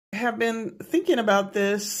I have been thinking about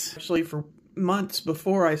this actually for months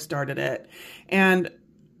before I started it, and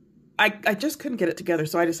I just couldn't get it together.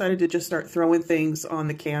 So I decided to just start throwing things on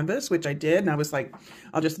the canvas, which I did. And I was like,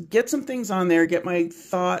 I'll just get some things on there, get my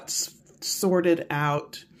thoughts sorted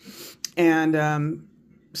out. And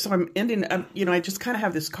so I'm ending up, I just kind of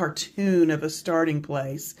have this cartoon of a starting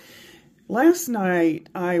place. Last night,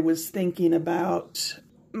 I was thinking about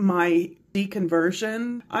my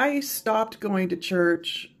deconversion. I stopped going to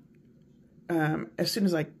church as soon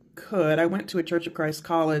as I could. I went to a Church of Christ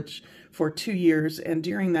college for 2 years, and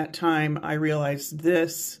during that time, I realized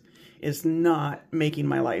this is not making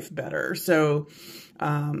my life better. So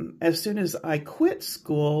as soon as I quit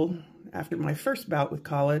school, after my first bout with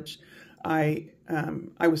college, I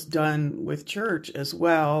was done with church as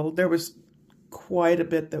well. There was quite a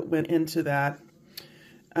bit that went into that,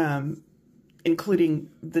 including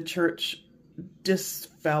the church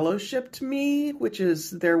disfellowshipped me, which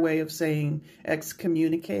is their way of saying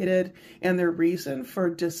excommunicated. And their reason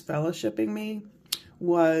for disfellowshipping me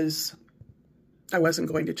was I wasn't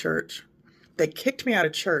going to church. They kicked me out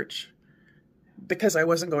of church because I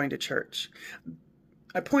wasn't going to church.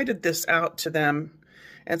 I pointed this out to them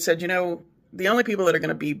and said, the only people that are going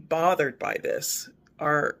to be bothered by this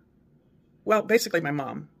are, well, basically my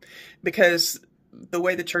mom, because the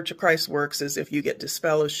way the Church of Christ works is if you get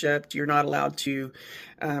disfellowshipped, you're not allowed to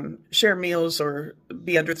share meals or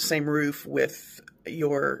be under the same roof with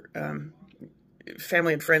your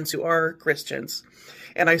family and friends who are Christians.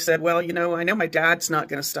 And I said, well, I know my dad's not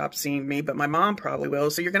going to stop seeing me, but my mom probably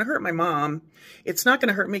will. So you're going to hurt my mom. It's not going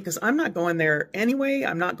to hurt me because I'm not going there anyway.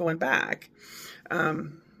 I'm not going back.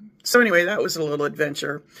 So anyway, that was a little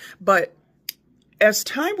adventure. But as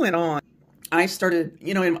time went on, I started,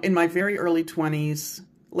 in my very early 20s,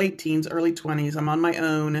 late teens, early 20s, I'm on my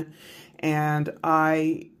own, and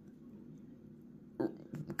I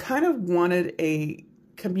kind of wanted a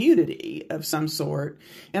community of some sort.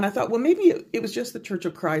 And I thought, well, maybe it was just the Church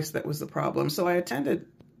of Christ that was the problem. So I attended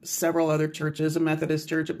several other churches, a Methodist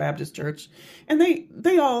church, a Baptist church, and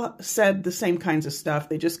they all said the same kinds of stuff.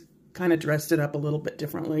 They just kind of dressed it up a little bit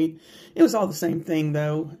differently. It was all the same thing,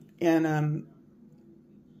 though. And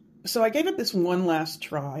so I gave it this one last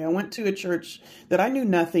try. I went to a church that I knew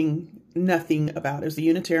nothing about. It was a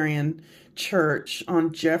Unitarian church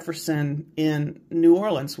on Jefferson in New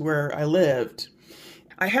Orleans, where I lived.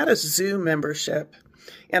 I had a zoo membership,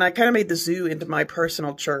 and I kind of made the zoo into my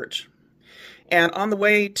personal church. And on the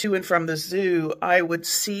way to and from the zoo, I would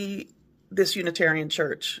see this Unitarian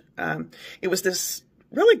church. It was this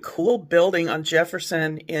really cool building on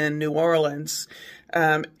Jefferson in New Orleans.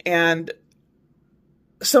 And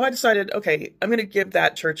so I decided, okay, I'm going to give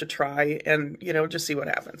that church a try and, just see what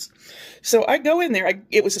happens. So I go in there.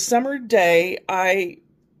 It was a summer day. I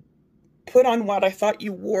put on what I thought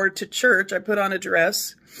you wore to church. I put on a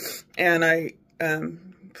dress and I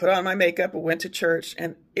put on my makeup and went to church.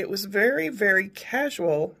 And it was very, very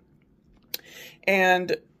casual.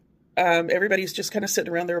 And everybody's just kind of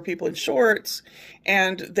sitting around. There were people in shorts.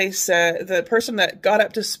 And they said, the person that got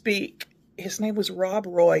up to speak, his name was Rob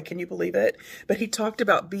Roy. Can you believe it? But he talked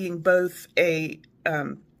about being both a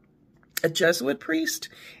Jesuit priest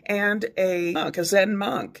and a monk, a Zen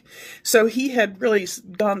monk. So he had really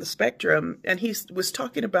gone the spectrum, and he was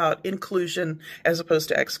talking about inclusion as opposed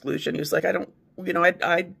to exclusion. He was like,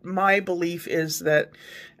 my belief is that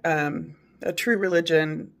a true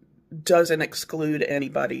religion doesn't exclude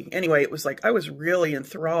anybody. Anyway, it was like, I was really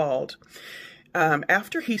enthralled.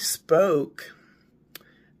 After he spoke,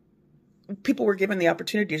 people were given the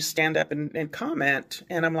opportunity to stand up and comment.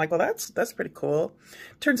 And I'm like, well, that's pretty cool.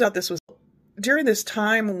 Turns out this was during this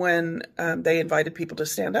time when they invited people to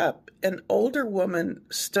stand up. An older woman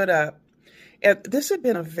stood up. And this had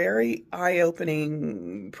been a very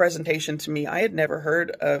eye-opening presentation to me. I had never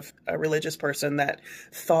heard of a religious person that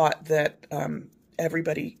thought that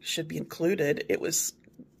everybody should be included. It was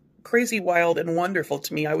crazy, wild, and wonderful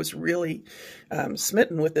to me. I was really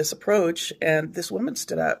smitten with this approach. And this woman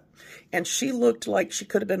stood up, and she looked like she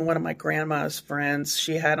could have been one of my grandma's friends.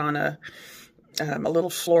 She had on a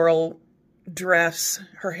little floral dress.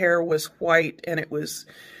 Her hair was white, and it was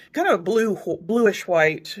kind of a bluish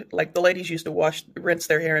white, like the ladies used to rinse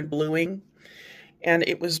their hair in bluing. And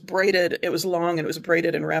it was braided. It was long, and it was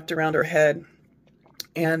braided and wrapped around her head.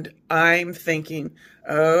 And I'm thinking,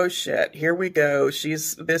 oh shit, here we go.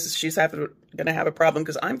 She's gonna have a problem,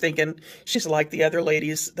 because I'm thinking she's like the other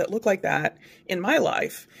ladies that look like that in my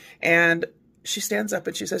life. And she stands up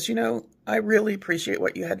and she says, I really appreciate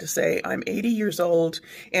what you had to say. I'm 80 years old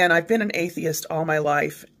and I've been an atheist all my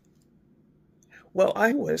life. Well,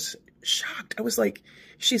 I was shocked. I was like,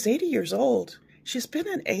 she's 80 years old she's been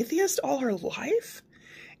an atheist all her life.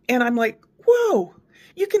 And I'm like, whoa,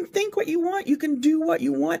 you can think what you want, you can do what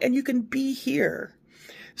you want, and you can be here.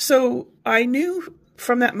 So I knew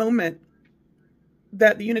from that moment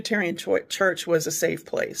that the Unitarian Church was a safe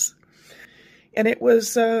place. And it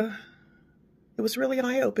was really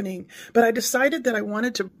eye-opening. But I decided that I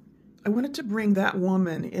wanted to bring that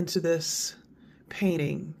woman into this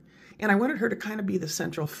painting. And I wanted her to kind of be the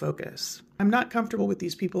central focus. I'm not comfortable with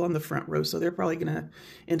these people on the front row, so they're probably going to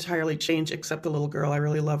entirely change, except the little girl. I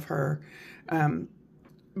really love her.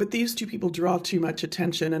 But these two people draw too much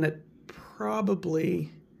attention, and it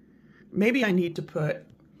probably, maybe I need to put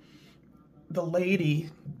the lady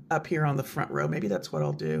up here on the front row. Maybe that's what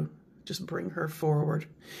I'll do. Just bring her forward.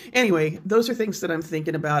 Anyway, those are things that I'm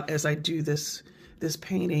thinking about as I do this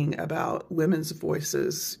painting about women's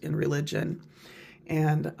voices in religion.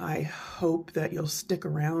 And I hope that you'll stick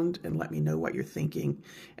around and let me know what you're thinking.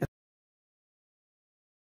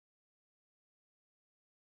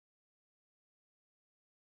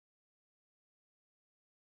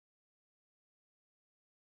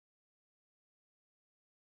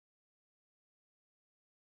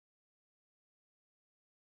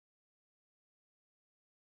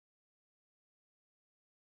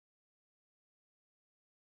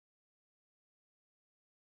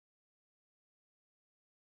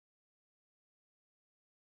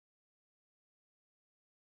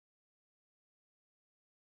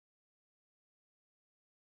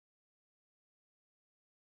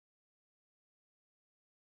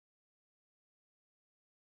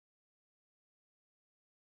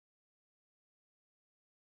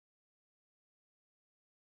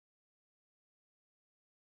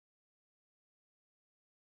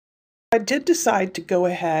 I did decide to go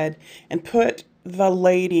ahead and put the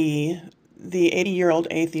lady, the 80-year-old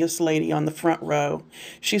atheist lady, on the front row.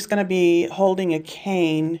 She's going to be holding a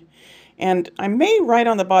cane, and I may write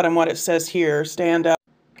on the bottom what it says here: stand up,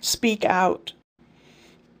 speak out.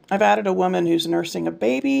 I've added a woman who's nursing a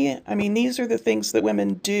baby. I mean, these are the things that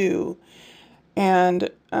women do, and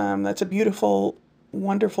that's a beautiful,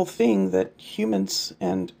 wonderful thing that humans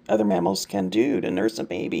and other mammals can do, to nurse a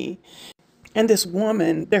baby. And this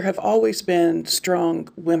woman, there have always been strong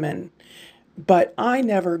women, but I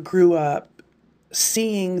never grew up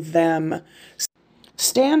seeing them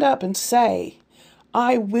stand up and say,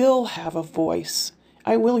 I will have a voice.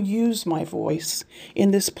 I will use my voice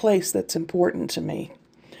in this place that's important to me.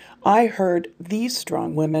 I heard these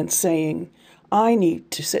strong women saying, I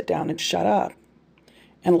need to sit down and shut up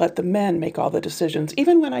and let the men make all the decisions,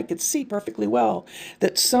 even when I could see perfectly well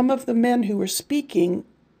that some of the men who were speaking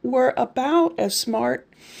were about as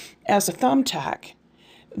smart as a thumbtack.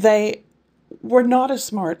 They were not as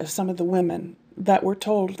smart as some of the women that were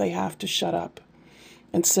told they have to shut up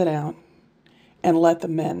and sit down and let the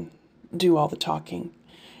men do all the talking.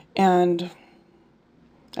 And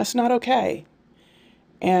that's not okay.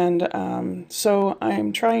 And so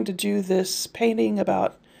I'm trying to do this painting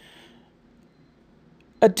about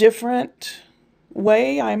a different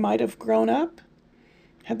way I might have grown up.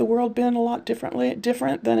 Had the world been a lot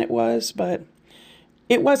different than it was, but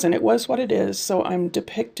it wasn't. It was what it is. So I'm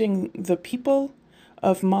depicting the people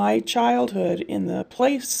of my childhood in the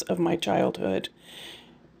place of my childhood,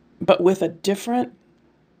 but with a different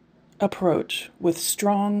approach, with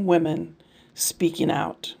strong women speaking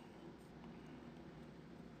out.